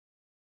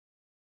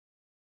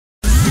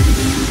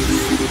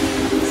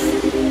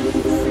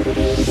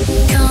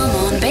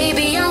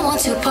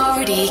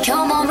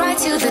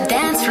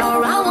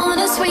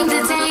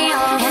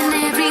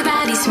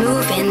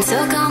moving,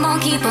 so come on,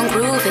 keep on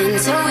grooving.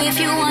 So if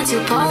you want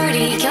to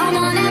party, come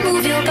on and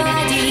move your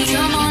body.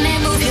 Come on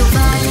and move your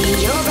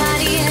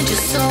body and your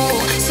soul.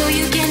 So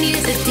you can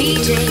hear the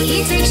DJ,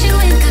 he takes you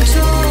in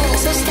control.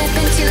 So step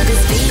into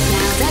this beat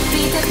now, that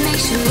beat that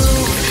makes you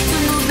move. The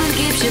movement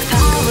gives you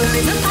power,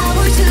 the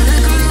power to the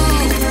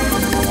groove.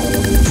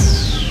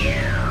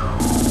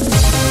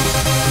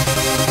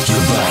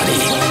 Your body,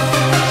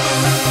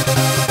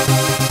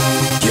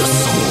 your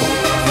soul.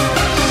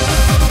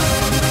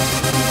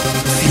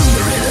 Feel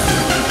the rhythm.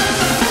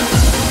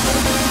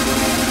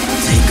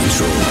 Take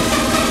control.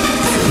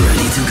 You're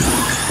ready to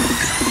go.